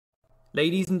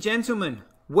Ladies and gentlemen,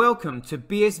 welcome to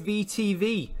BSV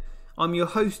TV. I'm your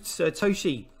host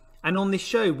Satoshi, and on this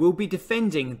show we'll be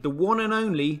defending the one and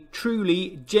only,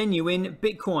 truly genuine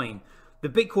Bitcoin. The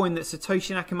Bitcoin that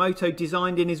Satoshi Nakamoto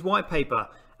designed in his white paper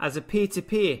as a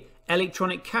peer-to-peer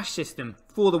electronic cash system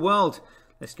for the world.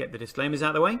 Let's get the disclaimers out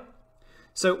of the way.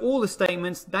 So all the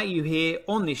statements that you hear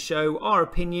on this show are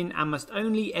opinion and must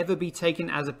only ever be taken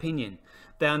as opinion.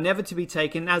 They are never to be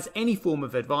taken as any form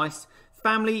of advice,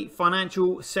 family,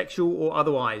 financial, sexual or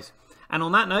otherwise. And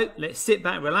on that note, let's sit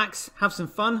back, relax, have some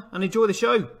fun and enjoy the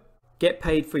show. Get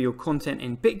paid for your content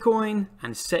in Bitcoin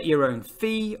and set your own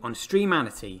fee on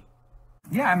Streamanity.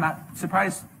 Yeah, I'm not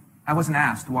surprised I wasn't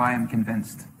asked why I'm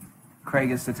convinced. Craig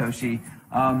is Satoshi.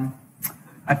 I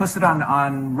posted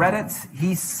on Reddit.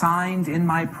 He signed in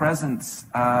my presence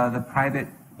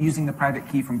using the private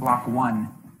key from block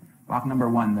number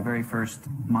one, the very first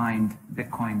mined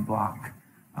Bitcoin block.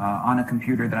 On a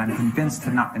computer that I'm convinced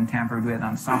had not been tampered with,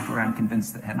 on software I'm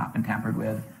convinced that had not been tampered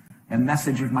with, a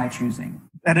message of my choosing.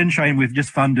 At InChain, we've just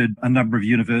funded a number of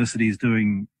universities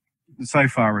doing, so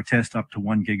far, a test up to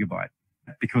 1 gigabyte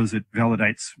because it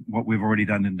validates what we've already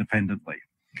done independently.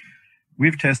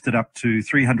 We've tested up to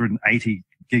 380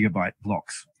 gigabyte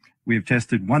blocks. We've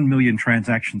tested 1 million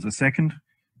transactions a second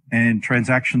and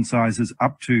transaction sizes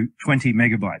up to 20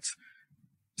 megabytes.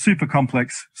 Super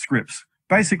complex scripts.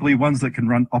 Basically ones that can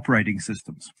run operating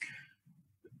systems.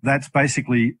 That's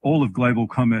basically all of global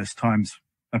commerce times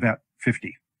about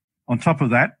 50. On top of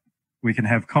that, we can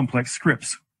have complex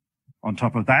scripts. On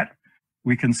top of that,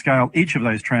 we can scale each of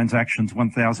those transactions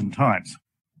 1,000 times,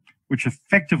 which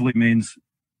effectively means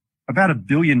about 1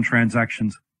 billion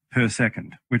transactions per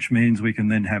second, which means we can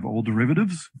then have all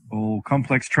derivatives, all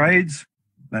complex trades.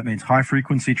 That means high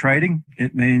frequency trading.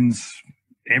 It means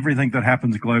everything that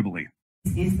happens globally.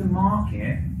 Is the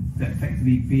market that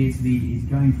effectively BSV is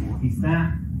going for, is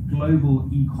that global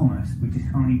e-commerce, which is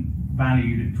currently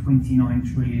valued at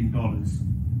 $29 trillion?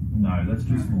 No, that's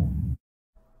too small.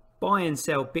 Buy and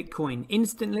sell Bitcoin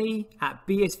instantly at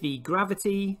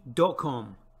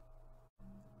bsvgravity.com.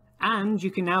 And you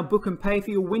can now book and pay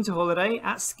for your winter holiday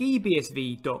at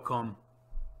skibsv.com.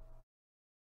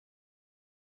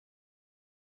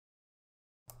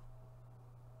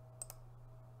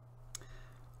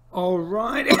 All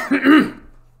right,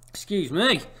 excuse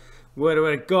me, where do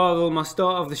I gargle my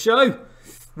start of the show?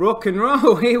 Rock and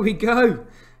roll, here we go.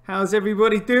 How's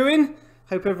everybody doing?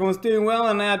 Hope everyone's doing well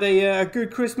and had a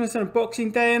good Christmas and a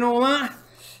Boxing Day and all that.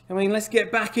 I mean, let's get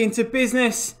back into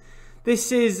business.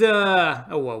 This is, oh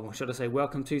well, what should I say?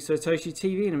 Welcome to Satoshi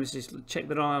TV, and let's just check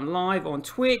that I am live on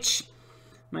Twitch.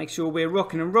 Make sure we're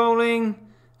rocking and rolling.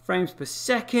 Frames per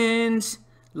second,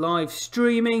 live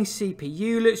streaming,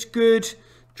 CPU looks good.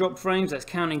 Drop frames, that's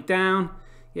counting down.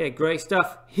 Yeah, great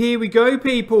stuff. Here we go,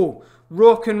 people.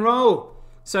 Rock and roll.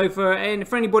 So for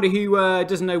anybody who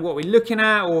doesn't know what we're looking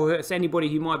at, or it's anybody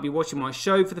who might be watching my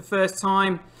show for the first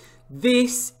time,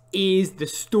 this is the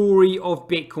story of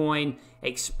Bitcoin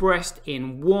expressed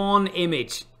in one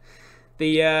image.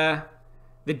 The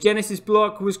Genesis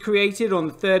block was created on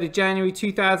the 3rd of January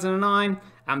 2009,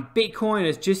 and Bitcoin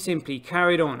has just simply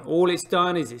carried on. All it's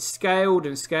done is it's scaled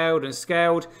and scaled and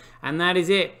scaled, and that is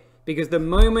it. Because the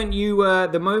moment you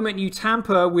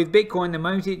tamper with Bitcoin, the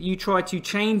moment you try to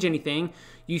change anything,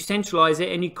 you centralize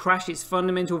it and you crash its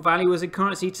fundamental value as a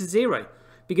currency to zero.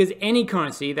 Because any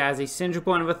currency that has a central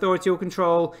point of authority or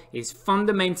control is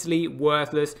fundamentally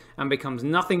worthless and becomes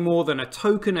nothing more than a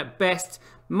token at best,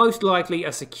 most likely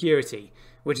a security,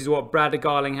 which is what Brad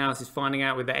Garlinghouse is finding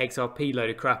out with the XRP load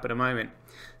of crap at the moment.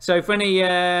 So for any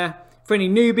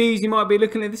newbies, you might be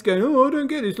looking at this going, oh, I don't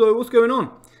get this, like, what's going on?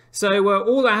 So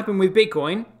all that happened with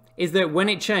Bitcoin is that when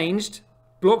it changed,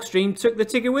 Blockstream took the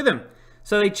ticker with them.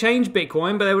 So they changed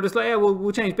Bitcoin, but they were just like, yeah, well,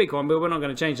 we'll change Bitcoin, but we're not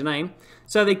going to change the name.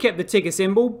 So they kept the ticker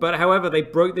symbol, but however, they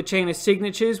broke the chain of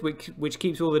signatures, which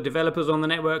keeps all the developers on the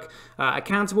network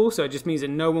accountable. So it just means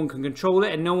that no one can control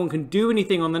it and no one can do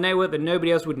anything on the network that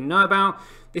nobody else wouldn't know about.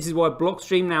 This is why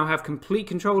Blockstream now have complete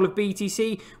control of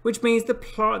BTC, which means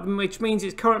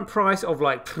its current price of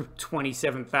like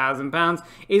 £27,000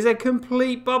 is a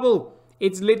complete bubble.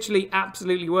 It's literally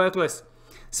absolutely worthless.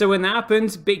 So when that happened,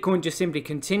 Bitcoin just simply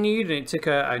continued and it took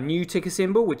a new ticker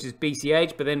symbol, which is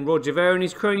BCH, but then Roger Ver and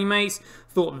his crony mates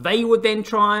thought they would then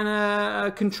try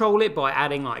and control it by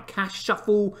adding like cash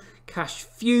shuffle, cash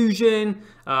fusion,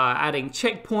 adding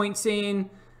checkpoints in,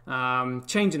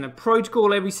 changing the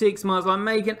protocol every 6 months, like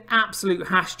make an absolute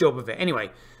hash job of it.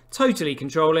 Anyway, totally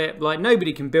control it. Like,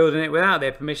 nobody can build in it without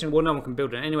their permission. Well, no one can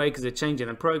build it anyway because they're changing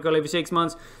the protocol every 6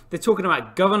 months. They're talking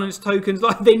about governance tokens.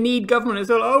 Like, they need governance.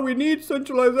 They're like, oh, we need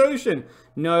centralization.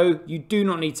 No, you do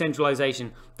not need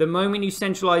centralization. The moment you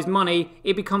centralize money,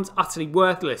 it becomes utterly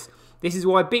worthless. This is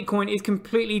why Bitcoin is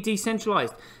completely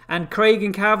decentralized. And Craig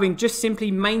and Calvin just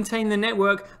simply maintain the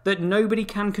network that nobody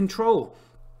can control.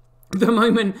 The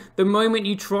moment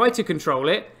you try to control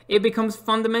it, it becomes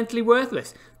fundamentally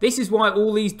worthless. This is why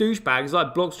all these douchebags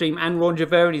like Blockstream and Roger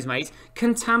Ver and his mates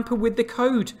can tamper with the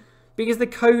code. Because the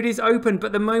code is open,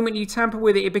 but the moment you tamper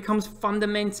with it, it becomes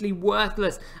fundamentally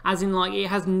worthless. As in, like, it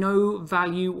has no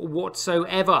value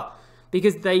whatsoever.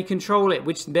 Because they control it,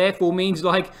 which therefore means,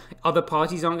 like, other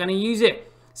parties aren't going to use it.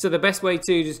 So the best way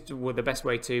to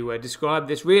describe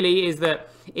this really is that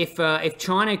if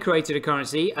China created a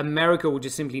currency, America will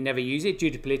just simply never use it due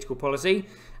to political policy,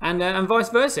 and vice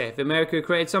versa. If America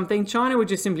created something, China would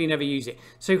just simply never use it.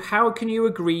 So how can you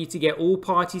agree to get all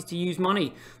parties to use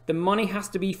money? The money has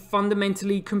to be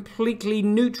fundamentally, completely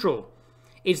neutral.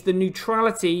 It's the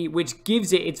neutrality which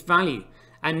gives it its value,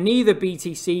 and neither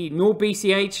BTC nor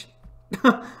BCH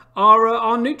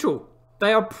are neutral.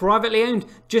 They are privately owned,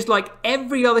 just like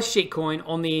every other shitcoin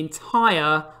on the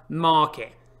entire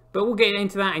market. But we'll get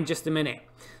into that in just a minute.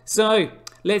 So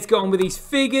let's go on with these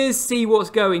figures, see what's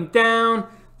going down.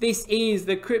 This is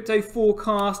the crypto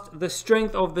forecast, the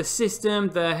strength of the system,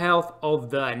 the health of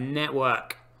the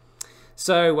network.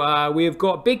 So we've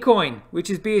got Bitcoin, which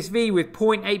is BSV with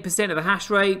 0.8% of the hash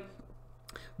rate.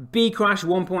 Bcrash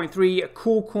 1.3,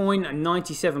 Coolcoin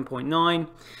 97.9.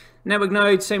 Network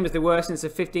nodes, same as they were since the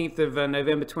 15th of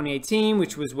November 2018,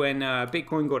 which was when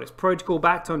Bitcoin got its protocol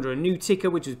backed under a new ticker,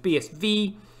 which was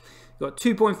BSV. Got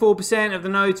 2.4% of the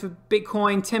nodes for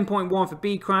Bitcoin, 10.1 for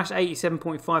Bcrash,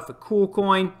 87.5 for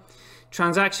Coolcoin.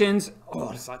 Transactions,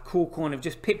 oh, it's like Coolcoin have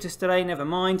just pipped us today, never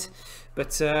mind.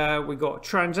 But we got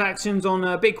transactions on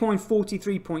Bitcoin,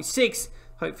 43.6.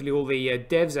 Hopefully all the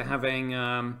devs are having,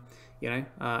 a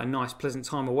nice pleasant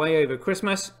time away over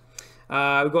Christmas.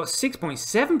 We've got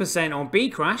 6.7% on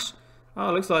Bcrash.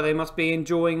 Oh, looks like they must be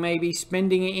enjoying maybe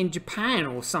spending it in Japan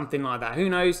or something like that. Who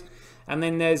knows? And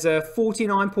then there's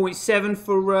 49.7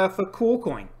 for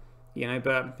Coolcoin.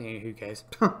 But who cares?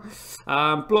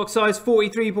 Block size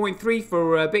 43.3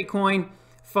 for Bitcoin,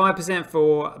 5%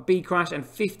 for Bcrash, and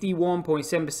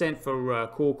 51.7% for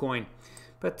Coolcoin.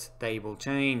 But they will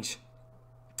change.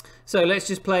 So let's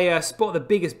just play spot the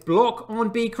biggest block on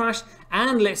Bcrash,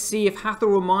 and let's see if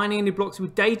Hathor are mining any blocks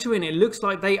with data in it. It looks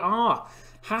like they are.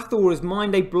 Hathor has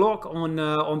mined a block on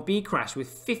Bcrash with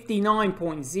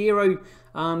 59.0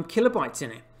 kilobytes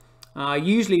in it.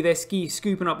 Usually they're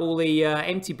scooping up all the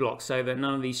empty blocks so that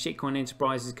none of these shitcoin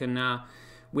enterprises can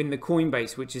win the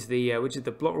Coinbase, which is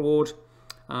the block reward.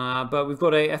 But we've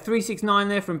got a 369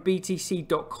 there from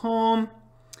BTC.com.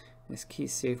 Let's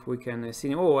see if we can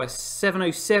see. Oh, a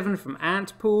 707 from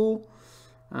Antpool.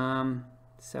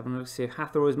 Let's see if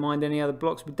Hathor has mined any other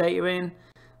blocks with data in.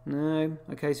 No.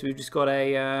 Okay, so we've just got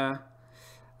a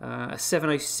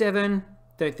 707.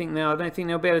 I don't think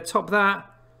they'll be able to top that.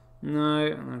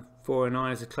 No.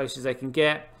 409 is as close as they can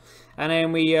get. And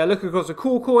then we look across the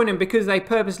Coolcoin, and because they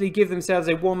purposely give themselves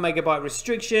a 1 megabyte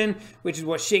restriction, which is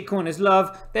what shitcoiners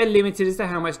love, they're limited as to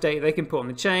how much data they can put on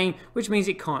the chain, which means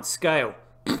it can't scale.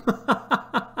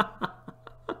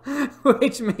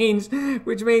 which means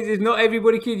if not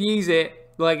everybody could use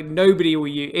it, like nobody will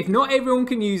use. If not everyone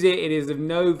can use it, it is of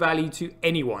no value to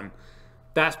anyone.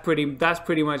 That's pretty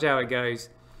much how it goes.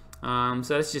 So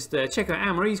let's just check out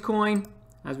Amaree's coin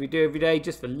as we do every day,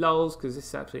 just for lulz, because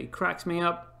this absolutely cracks me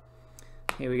up.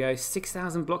 Here we go.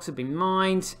 6,000 blocks have been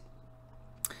mined,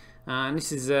 and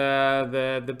this is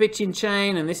the bitchin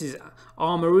chain, and this is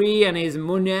Amaree and his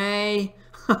money.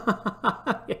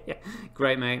 Yeah.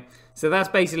 Great, mate. So that's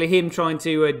basically him trying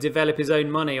to develop his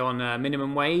own money on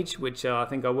minimum wage, which I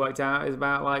think I worked out is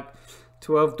about like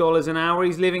 $12 an hour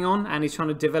he's living on, and he's trying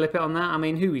to develop it on that. I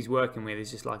mean, who he's working with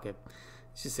is just like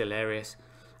it's just hilarious.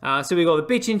 So we got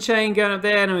the bitchin chain going up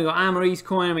there, and then we got Amaree's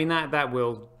coin. I mean, that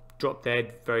will drop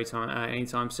dead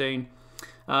anytime soon.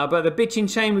 But the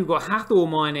bitchin chain, we've got Hathor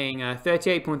mining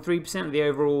 38.3% of the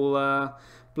overall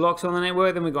blocks on the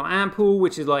network. Then we've got Antpool,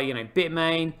 which is like,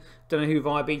 Bitmain. Don't know who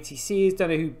Via BTC is. Don't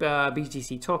know who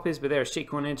BTC Top is, but they're a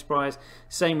shitcoin enterprise.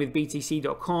 Same with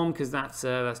BTC.com, because that's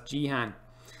Jihan.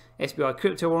 SBI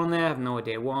Crypto are on there. I have no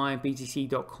idea why.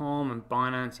 BTC.com and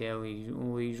Binance, yeah,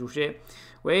 all the usual shit.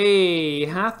 Wait,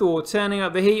 Hathor turning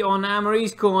up the heat on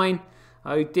Amaree's coin.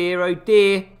 Oh dear, oh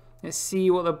dear. Let's see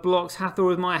what the blocks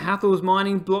Hathor is mining. Hathor's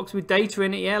mining blocks with data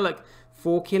in it. Yeah, like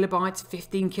 4 kilobytes,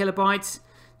 15 kilobytes,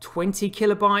 20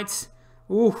 kilobytes.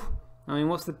 Ooh, I mean,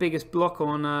 what's the biggest block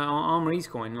on Armor Ease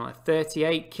coin? Like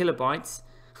 38 kilobytes.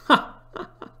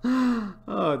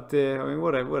 Oh dear! I mean,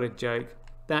 what a joke.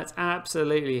 That's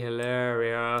absolutely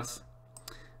hilarious.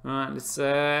 Alright,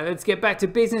 let's get back to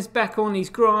business, back on these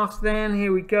graphs then.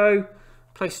 Here we go.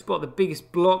 Place to spot the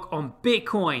biggest block on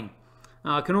Bitcoin.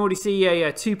 I can already see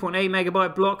a 2.8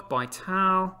 megabyte block by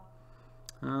Tau.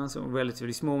 Sort of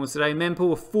relatively small ones today.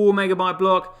 Mempool, a 4 megabyte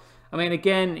block. I mean,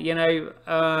 again, you know,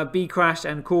 Bcrash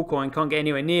and Coolcoin can't get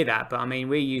anywhere near that. But I mean,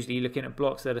 we're usually looking at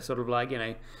blocks that are sort of like, you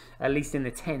know, at least in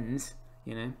the tens,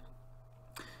 you know.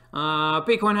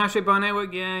 Bitcoin hash rate by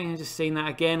network, yeah, you've just seen that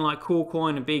again. Like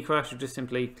Coolcoin and Bcrash will just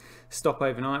simply stop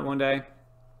overnight one day.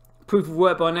 Proof of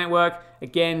work by network,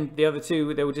 again, the other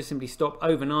two, they will just simply stop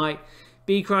overnight.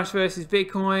 Bcrash versus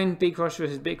Bitcoin, Bcrash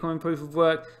versus Bitcoin proof of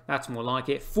work, that's more like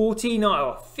it.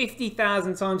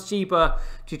 50,000 times cheaper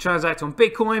to transact on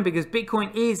Bitcoin, because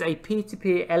Bitcoin is a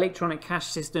peer-to-peer electronic cash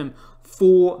system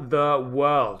for the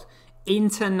world.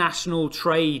 International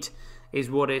trade is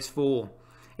what it's for.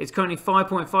 It's currently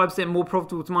 5.5% more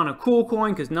profitable to mine on Coolcoin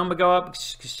because number go up,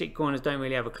 because shitcoiners don't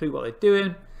really have a clue what they're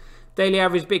doing. Daily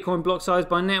average Bitcoin block size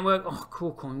by network, oh,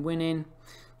 Coolcoin winning.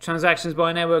 Transactions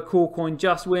by network, Coolcoin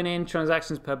just winning.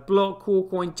 Transactions per block,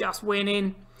 Coolcoin just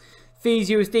winning. Fees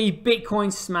USD,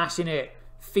 Bitcoin smashing it.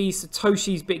 Fees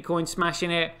Satoshis, Bitcoin smashing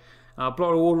it. Block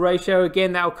reward ratio,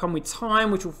 again, that will come with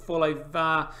time, which will follow,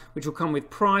 which will come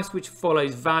with price, which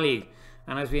follows value.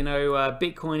 And as we know,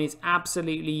 Bitcoin is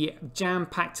absolutely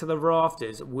jam-packed to the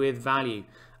rafters with value.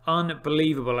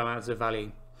 Unbelievable amounts of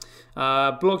value.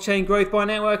 Blockchain growth by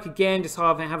network, again, just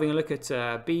having a look at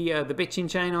the Bitcoin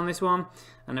chain on this one.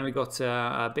 And then we got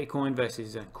Bitcoin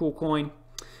versus Coolcoin.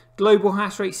 Global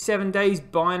hash rate 7 days.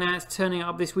 Binance turning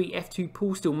up this week. F2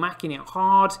 Pool still macking it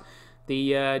hard.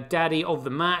 The daddy of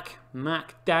the Mac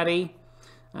daddy.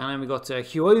 And then we got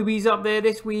Huobi's up there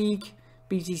this week.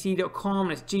 BTC.com,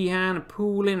 that's Jihan, and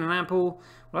Poolin, and Apple.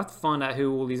 We'll have to find out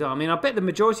who all these are. I mean, I bet the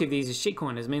majority of these are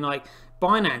shitcoiners. I mean, like,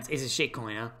 Binance is a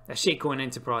shitcoiner, a shitcoin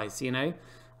enterprise, you know.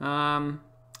 I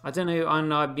don't know,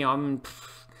 I've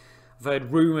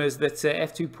heard rumors that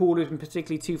F2 Pool isn't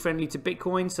particularly too friendly to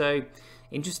Bitcoin, so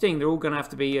interesting. They're all going to have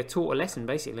to be taught a lesson,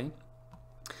 basically.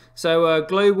 So,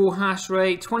 global hash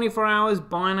rate, 24 hours,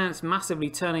 Binance massively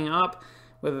turning it up.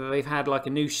 Whether they've had like a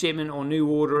new shipment or new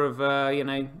order of, you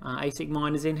know, ASIC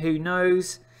miners in, who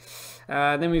knows.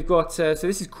 Then we've got, so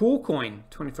this is Coolcoin,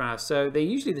 24 hours. So they're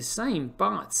usually the same,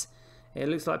 but it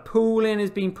looks like Poolin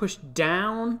has been pushed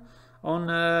down on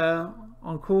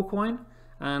Coolcoin.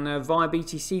 And via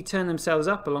BTC turned themselves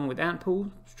up along with Antpool,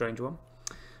 strange one.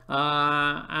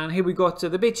 And here we got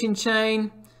the Bitcoin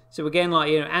chain. So again,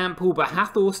 like, you know, Antpool, but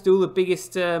Hathor's still the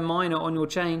biggest miner on your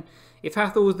chain. If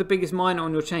Hathor's the biggest miner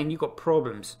on your chain, you've got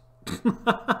problems. If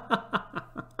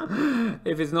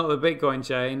it's not the Bitcoin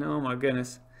chain, oh my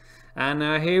goodness. And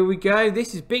here we go.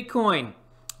 This is Bitcoin.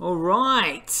 All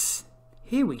right.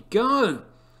 Here we go.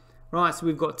 Right, so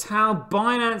we've got Tau.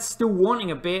 Binance still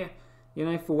wanting a bit, you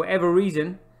know, for whatever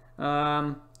reason.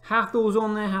 Hathor's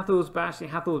on there.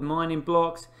 Hathor's mining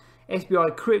blocks.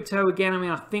 SBI Crypto again. I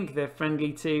mean, I think they're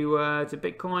friendly to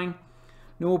Bitcoin.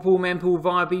 Norpool, Mempool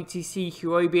via BTC,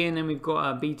 Huobi, and then we've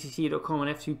got BTC.com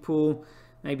and F2 Pool.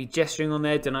 Maybe gesturing on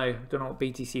there. Don't know what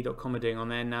BTC.com are doing on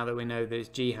there now that we know there's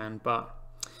Jihan. But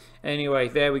anyway,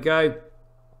 there we go.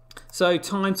 So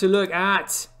time to look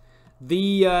at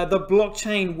the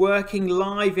blockchain working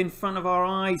live in front of our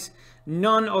eyes.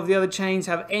 None of the other chains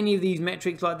have any of these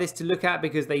metrics like this to look at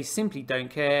because they simply don't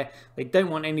care. They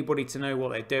don't want anybody to know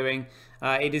what they're doing.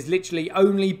 It is literally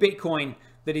only Bitcoin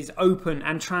that is open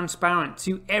and transparent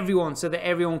to everyone so that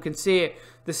everyone can see it.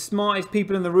 The smartest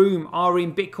people in the room are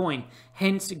in Bitcoin,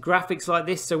 hence graphics like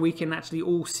this so we can actually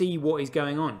all see what is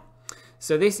going on.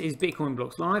 So this is Bitcoin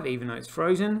Blocks Live, even though it's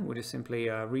frozen. We'll just simply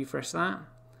refresh that.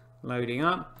 Loading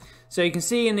up. So you can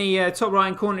see in the top right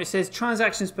hand corner it says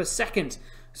transactions per second.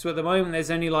 So at the moment there's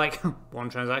only like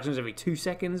one transaction every 2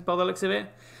 seconds by the looks of it.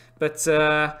 But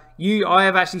I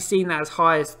have actually seen that as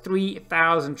high as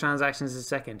 3,000 transactions a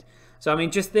second. So I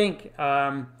mean, just think,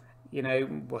 you know,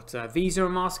 what Visa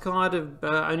and MasterCard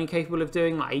are only capable of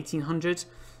doing, like 1,800,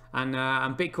 and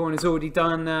Bitcoin has already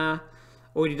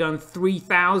done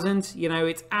 3,000. You know,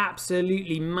 it's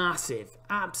absolutely massive,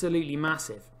 absolutely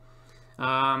massive.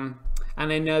 And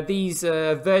then these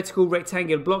vertical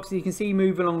rectangular blocks that you can see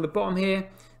move along the bottom here.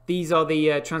 These are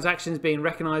the transactions being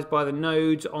recognized by the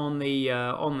nodes on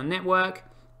the network.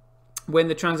 When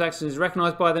the transaction is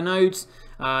recognized by the nodes,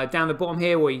 down the bottom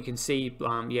here where you can see,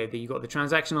 yeah, you've got the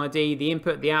transaction ID, the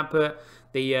input, the output,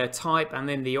 the type, and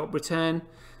then the op return.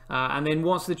 And then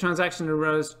once the transactions are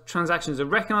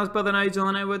recognized by the nodes on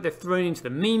the network, they're thrown into the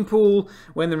meme pool.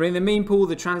 When they're in the meme pool,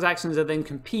 the transactions are then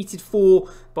competed for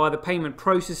by the payment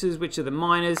processors, which are the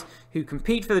miners who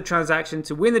compete for the transaction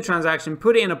to win the transaction,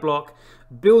 put it in a block,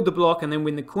 build the block, and then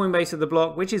win the coin base of the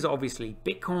block, which is obviously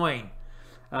Bitcoin.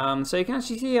 So you can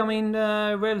actually see, I mean,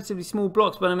 relatively small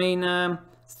blocks, but I mean,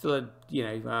 still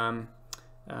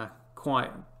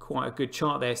quite a good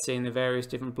chart there, seeing the various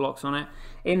different blocks on it.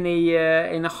 In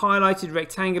the highlighted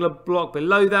rectangular block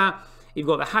below that, you've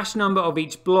got the hash number of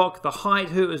each block, the height,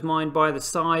 who it was mined by, the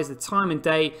size, the time and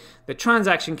date, the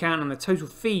transaction count, and the total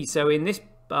fee. So in this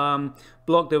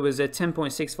block, there was a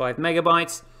 10.65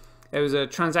 megabytes. There was a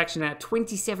transaction at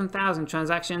 27,000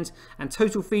 transactions, and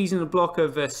total fees in the block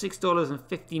of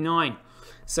 $6.59.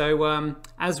 So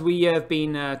as we have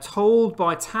been told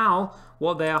by Tal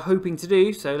what they are hoping to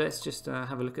do, so let's just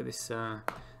have a look at this.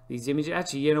 These images.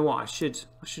 Actually, you know what? I should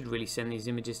really send these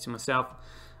images to myself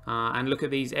and look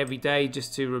at these every day,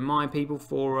 just to remind people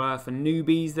for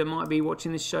newbies that might be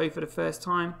watching this show for the first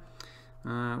time.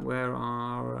 Where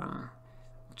are?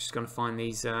 Just going to find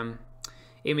these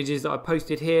images that I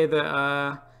posted here.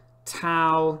 That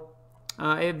Tal.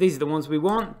 These are the ones we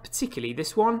want, particularly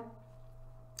this one.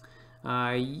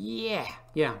 Yeah,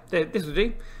 this will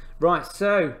do. Right,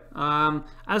 so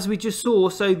as we just saw,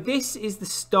 so this is the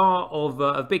start of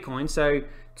Bitcoin. So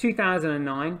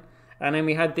 2009, and then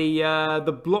we had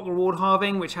the block reward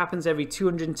halving, which happens every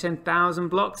 210,000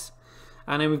 blocks,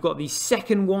 and then we've got the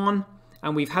second one,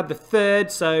 and we've had the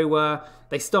third. So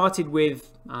they started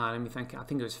with let me think. I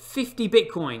think it was 50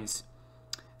 bitcoins,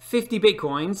 50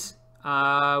 bitcoins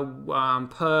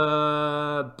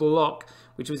per block,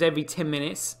 which was every 10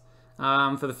 minutes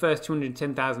for the first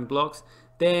 210,000 blocks.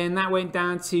 Then that went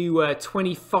down to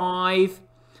 25,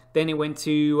 then it went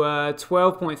to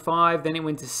 12.5, then it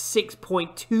went to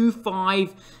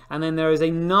 6.25, and then there is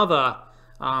another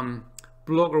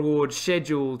block reward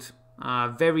scheduled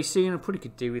very soon. I probably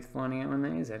could do with finding out when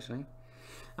that is, actually.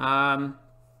 But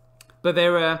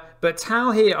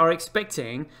Tal here are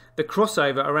expecting the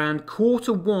crossover around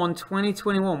Q1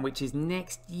 2021, which is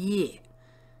next year.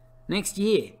 Next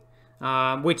year,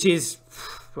 which is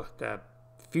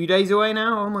few days away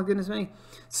now. Oh my goodness me.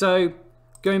 So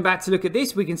going back to look at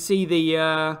this, we can see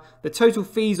the total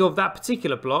fees of that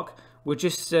particular block were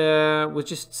just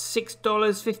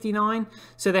 $6.59.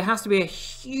 So there has to be a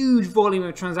huge volume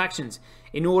of transactions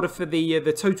in order for the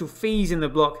total fees in the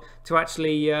block to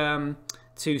actually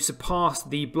to surpass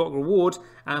the block reward.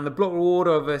 And the block reward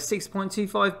of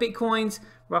 6.25 bitcoins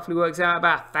roughly works out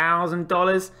about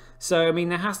 $1,000. So I mean,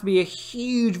 there has to be a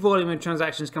huge volume of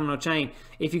transactions coming on chain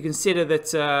if you consider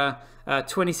that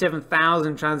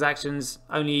 27,000 transactions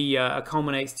only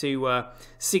culminates to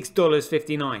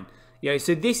 $6.59.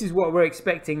 So this is what we're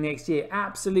expecting next year.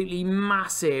 Absolutely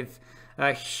massive,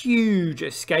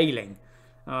 huge scaling,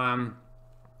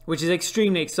 which is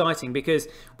extremely exciting, because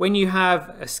when you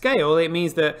have a scale, it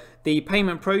means that the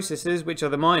payment processors, which are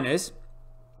the miners,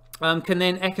 can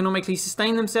then economically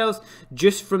sustain themselves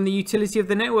just from the utility of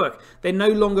the network. They're no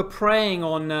longer preying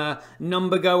on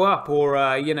number go up, or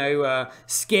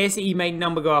scarcity make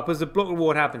number go up as the block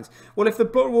reward happens. Well, if the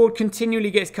block reward continually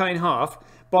gets cut in half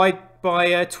by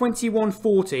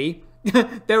 2140,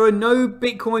 there are no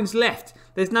bitcoins left.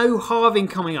 There's no halving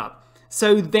coming up.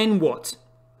 So then what?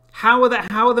 How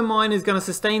are the miners going to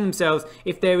sustain themselves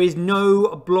if there is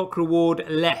no block reward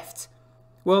left?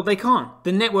 Well, they can't.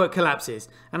 The network collapses.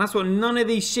 And that's what none of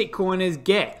these shitcoiners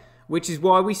get, which is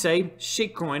why we say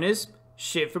shitcoiners,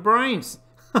 shit for brains.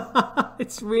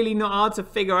 It's really not hard to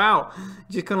figure out.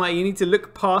 Just kind of like, you need to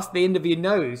look past the end of your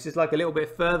nose, just like a little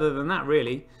bit further than that,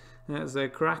 really. That's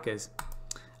crackers.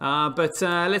 But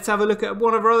let's have a look at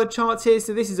one of our other charts here.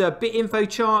 So this is a BitInfo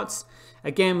charts.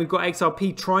 Again, we've got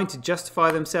XRP trying to justify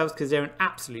themselves because they're an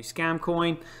absolute scam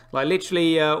coin. Like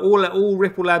literally all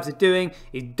Ripple Labs are doing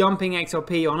is dumping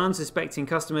XRP on unsuspecting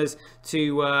customers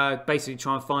to basically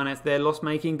try and finance their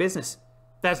loss-making business.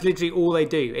 That's literally all they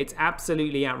do. It's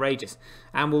absolutely outrageous.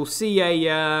 And we'll see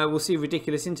a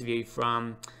ridiculous interview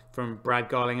from Brad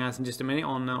Garlinghouse in just a minute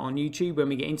on YouTube when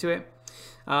we get into it.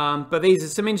 But these are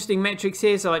some interesting metrics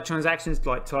here. So like transactions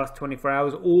like last 24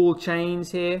 hours, all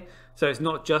chains here. So it's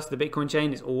not just the Bitcoin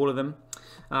chain, it's all of them.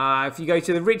 If you go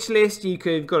to the rich list,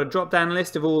 you've got a drop down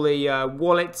list of all the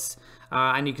wallets,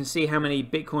 and you can see how many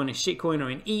Bitcoin and shitcoin are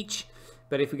in each.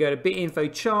 But if we go to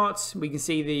BitInfo charts, we can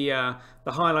see the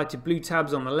highlighted blue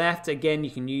tabs on the left. Again, you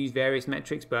can use various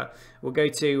metrics, but we'll go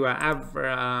to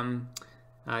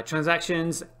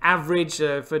transactions average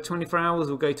for 24 hours.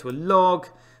 We'll go to a log.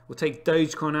 We'll take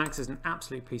Dogecoin X as an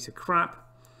absolute piece of crap.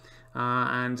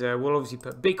 and we'll obviously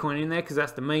put Bitcoin in there because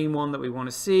that's the main one that we want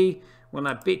to see. We'll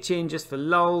add Bitchin just for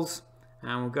lulz,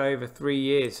 and we'll go over 3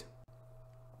 years.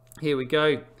 Here we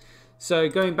go. So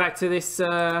going back to this,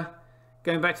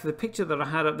 going back to the picture that I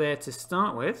had up there to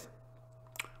start with,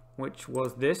 which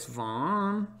was this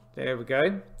one. There we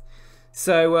go.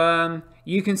 So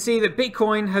you can see that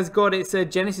Bitcoin has got its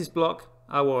Genesis block.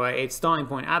 Well, its starting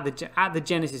point at the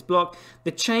Genesis block.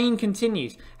 The chain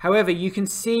continues. However, you can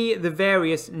see the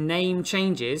various name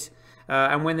changes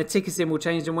and when the ticker symbol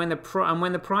changed and when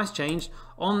the price changed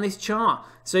on this chart.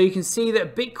 So you can see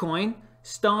that Bitcoin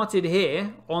started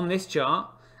here on this chart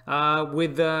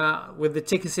with the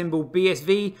ticker symbol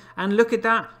BSV, and look at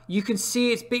that. You can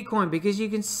see it's Bitcoin because you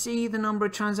can see the number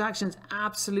of transactions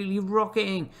absolutely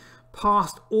rocketing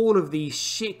past all of these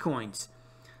shit coins.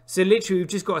 So literally we've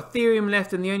just got Ethereum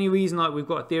left, and the only reason like we've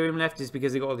got Ethereum left is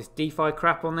because they've got all this DeFi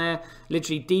crap on there.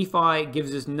 Literally DeFi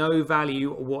gives us no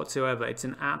value whatsoever. It's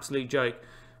an absolute joke,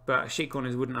 but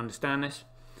shitcoiners wouldn't understand this.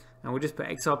 And we'll just put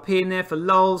XRP in there for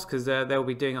lulz because they'll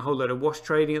be doing a whole load of wash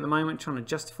trading at the moment, trying to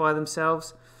justify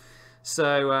themselves.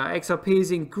 So XRP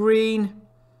is in green,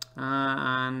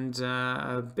 and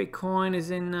Bitcoin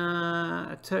is in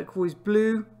turquoise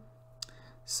blue.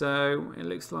 So it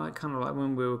looks like kind of like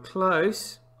when we were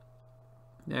close.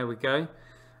 There we go.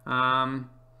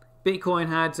 Bitcoin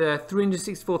had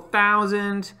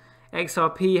 364,000.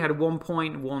 XRP had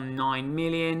 1.19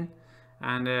 million,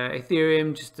 and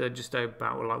Ethereum just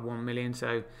about like 1 million.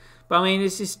 So, but I mean,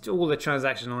 it's just all the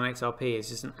transactions on XRP is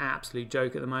just an absolute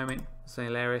joke at the moment. It's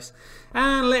hilarious.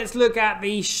 And let's look at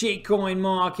the shitcoin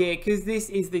market because this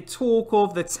is the talk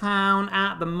of the town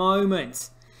at the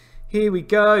moment. Here we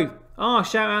go. Oh,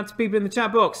 shout out to people in the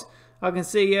chat box. I can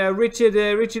see Richard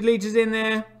Leach is in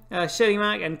there, Shelly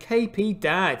Mac, and KP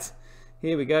Dad.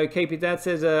 Here we go. KP Dad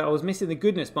says, I was missing the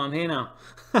goodness, but I'm here now.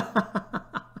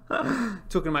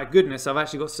 Talking about goodness, I've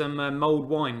actually got some mulled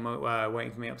wine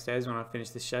waiting for me upstairs when I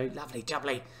finish this show. Lovely,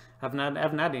 jubbly. Haven't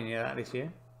had any of that this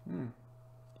year.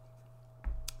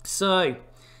 So,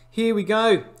 here we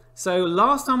go. So,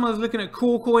 last time I was looking at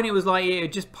Coin, it was like it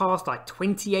had just passed like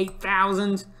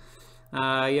 28,000. You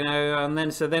know, and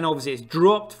then obviously it's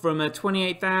dropped from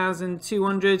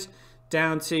 28,200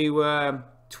 down to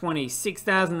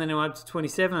 26,000, then it went up to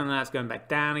 27, and now it's going back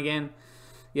down again.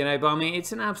 You know, but I mean,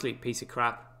 it's an absolute piece of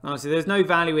crap. Honestly, there's no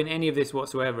value in any of this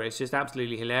whatsoever. It's just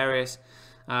absolutely hilarious.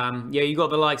 Yeah, you got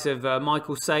the likes of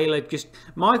Michael Saylor.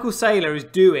 Michael Saylor is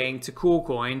doing to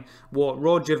Coin what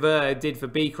Roger Ver did for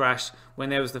Bcrash when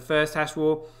there was the first hash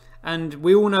war. And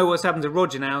we all know what's happened to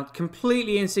Roger now.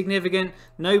 Completely insignificant.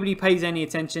 Nobody pays any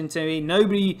attention to him.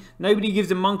 Nobody gives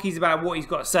a monkeys about what he's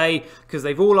got to say because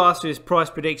they've all asked for his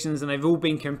price predictions and they've all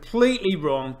been completely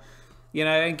wrong. You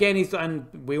know, again, and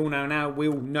we all know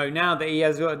now that he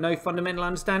has got no fundamental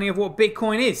understanding of what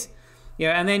Bitcoin is. You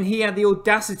know, and then he had the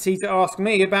audacity to ask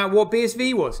me about what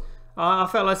BSV was. I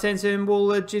felt like saying to him,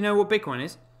 well, do you know what Bitcoin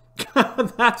is?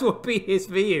 That's what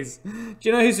BSV is. Do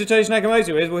you know who Satoshi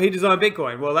Nakamoto is? Well, he designed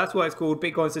Bitcoin. Well, that's why it's called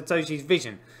Bitcoin Satoshi's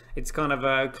Vision. It's kind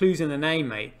of clues in the name,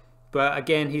 mate. But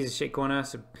again, he's a shitcoiner.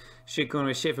 So shitcoiner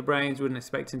with shit for brains. Wouldn't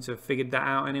expect him to have figured that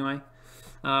out anyway.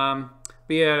 But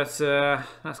yeah,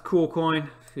 that's Coin.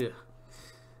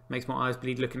 Makes my eyes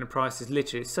bleed looking at prices.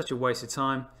 Literally, it's such a waste of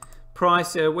time.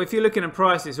 Price, if you're looking at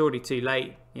price, it's already too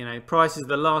late. You know, price is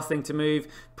the last thing to move.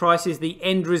 Price is the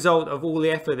end result of all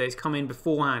the effort that's come in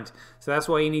beforehand. So that's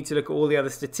why you need to look at all the other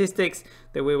statistics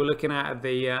that we were looking at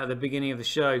the beginning of the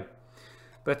show.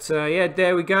 But yeah,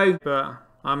 there we go. But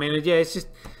I mean, yeah, it's just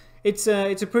it's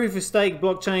a proof of stake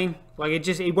blockchain. Like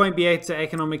it won't be able to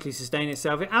economically sustain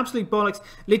itself. It absolutely bollocks.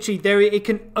 Literally, it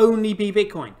can only be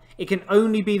Bitcoin. It can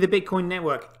only be the Bitcoin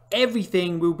network.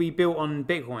 Everything will be built on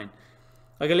Bitcoin.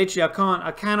 Like literally,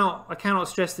 I cannot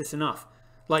stress this enough.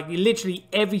 Like literally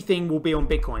everything will be on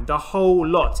Bitcoin, the whole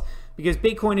lot, because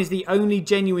Bitcoin is the only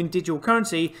genuine digital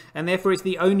currency, and therefore it's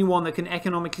the only one that can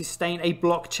economically sustain a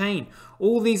blockchain.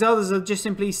 All these others are just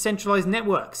simply centralized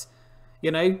networks.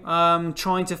 You know,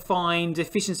 trying to find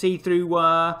efficiency through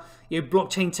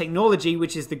blockchain technology,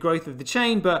 which is the growth of the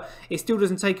chain, but it still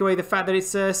doesn't take away the fact that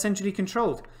it's centrally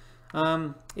controlled.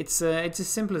 It's as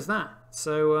simple as that.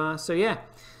 So yeah.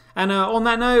 And on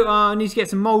that note, I need to get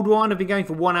some mulled wine. I've been going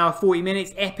for 1 hour 40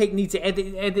 minutes. Epic. Need to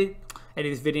edit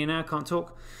this video now. Can't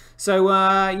talk. So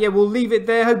yeah, we'll leave it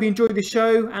there. Hope you enjoyed the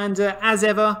show. And as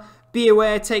ever, be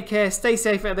aware, take care, stay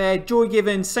safe out there. Joy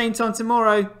given. Same time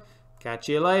tomorrow. Catch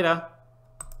you later.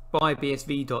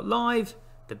 Buybsv.live,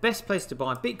 the best place to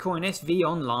buy Bitcoin SV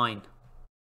online.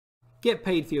 Get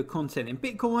paid for your content in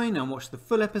Bitcoin and watch the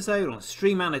full episode on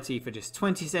Streamanity for just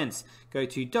 20 cents. Go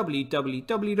to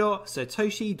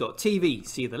www.satoshi.tv.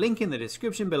 See the link in the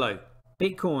description below.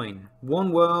 Bitcoin,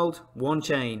 one world, one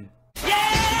chain.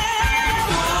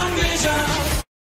 Yeah, one vision.